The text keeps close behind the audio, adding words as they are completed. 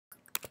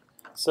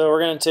So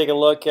we're going to take a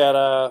look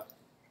at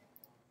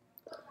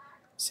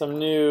some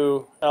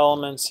new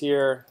elements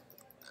here.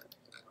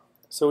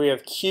 So we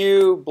have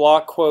cue,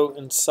 block quote,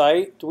 and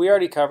cite. Did we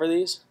already cover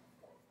these?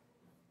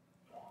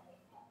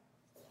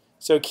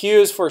 So cue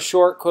is for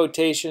short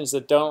quotations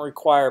that don't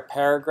require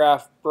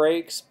paragraph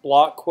breaks.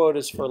 Block quote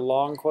is for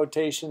long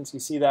quotations. You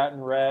see that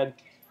in red.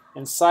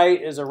 And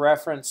cite is a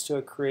reference to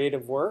a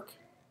creative work.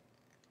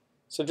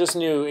 So just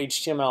new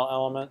HTML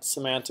elements,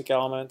 semantic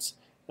elements.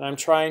 And I'm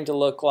trying to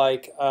look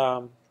like,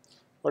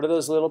 what are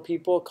those little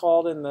people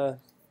called in the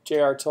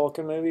J.R.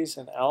 Tolkien movies?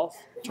 An elf?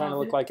 I'm trying to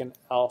look like an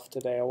elf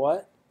today. A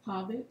what?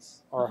 Hobbits.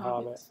 Or a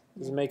hobbit.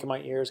 Does it make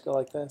my ears go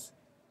like this?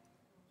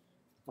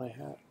 My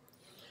hat.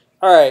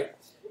 All right.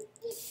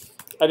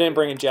 I didn't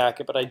bring a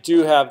jacket, but I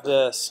do have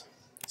this.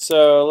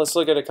 So let's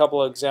look at a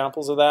couple of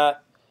examples of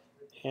that.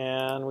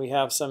 And we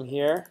have some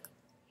here.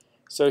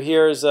 So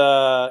here's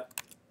a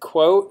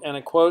quote, and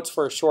a quote's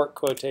for a short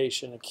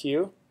quotation, a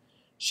cue.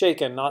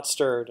 Shaken, not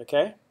stirred,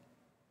 okay?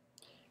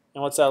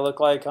 And what's that look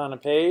like on a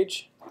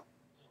page?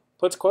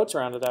 Puts quotes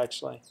around it,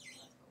 actually.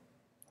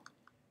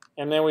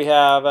 And then we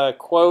have a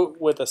quote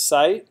with a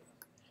cite.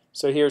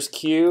 So here's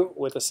cue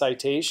with a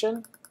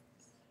citation.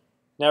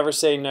 Never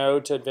say no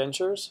to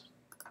adventures.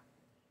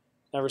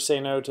 Never say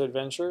no to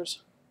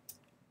adventures.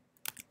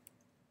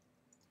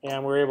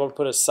 And we're able to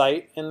put a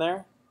cite in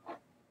there.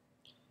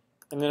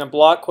 And then a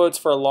block quote's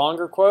for a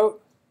longer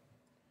quote.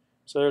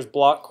 So there's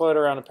block quote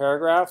around a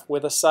paragraph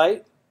with a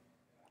cite.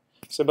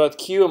 So both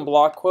cue and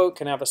block quote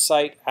can have a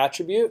cite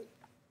attribute.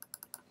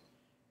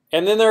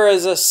 And then there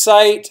is a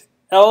cite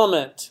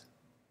element.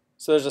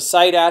 So there's a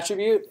cite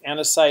attribute and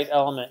a cite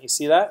element. You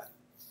see that?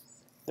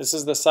 This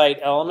is the cite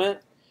element.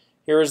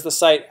 Here is the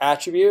cite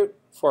attribute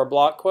for a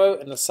block quote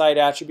and the cite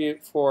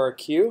attribute for a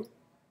cue,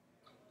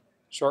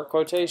 short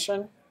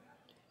quotation.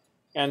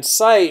 And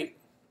cite,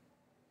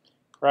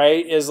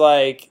 right, is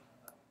like,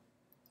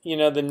 you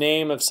know, the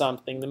name of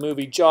something. The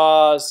movie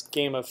Jaws,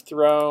 Game of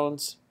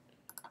Thrones,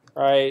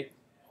 right?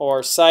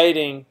 Or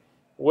citing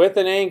with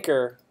an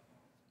anchor.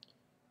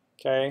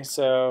 Okay,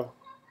 so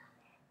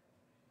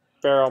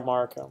Barrel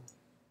Markham,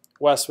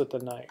 West with the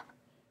Night.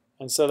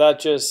 And so that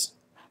just,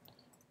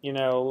 you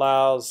know,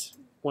 allows,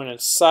 when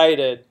it's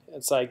cited,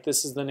 it's like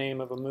this is the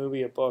name of a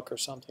movie, a book, or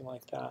something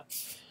like that.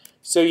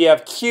 So you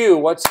have cue.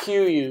 What's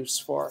cue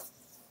used for?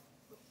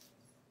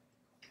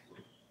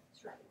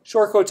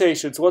 Short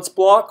quotations. What's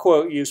block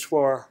quote used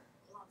for?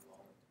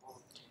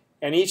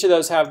 And each of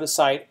those have the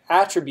cite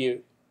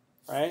attribute,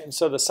 right? And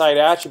so the cite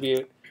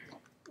attribute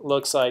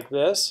looks like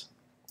this,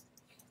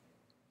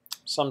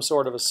 some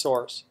sort of a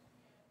source,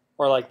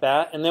 or like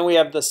that. And then we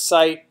have the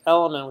cite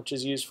element, which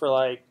is used for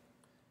like,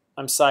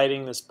 I'm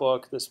citing this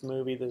book, this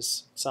movie,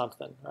 this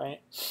something,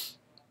 right?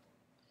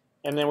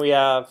 And then we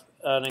have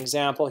an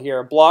example here,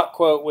 a block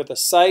quote with a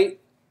cite,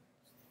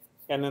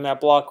 and then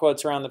that block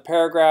quote's around the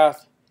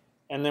paragraph.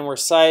 And then we're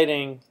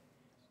citing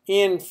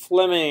Ian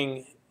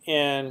Fleming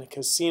in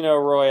Casino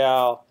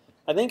Royale.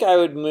 I think I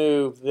would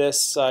move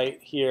this cite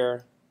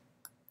here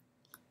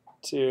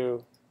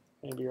to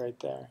maybe right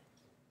there.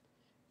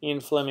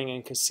 Ian Fleming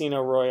in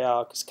Casino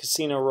Royale, because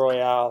Casino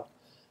Royale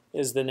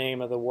is the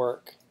name of the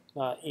work,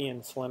 not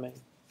Ian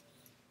Fleming.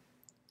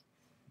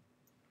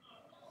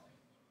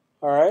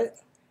 All right?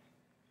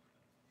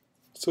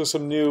 So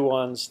some new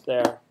ones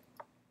there.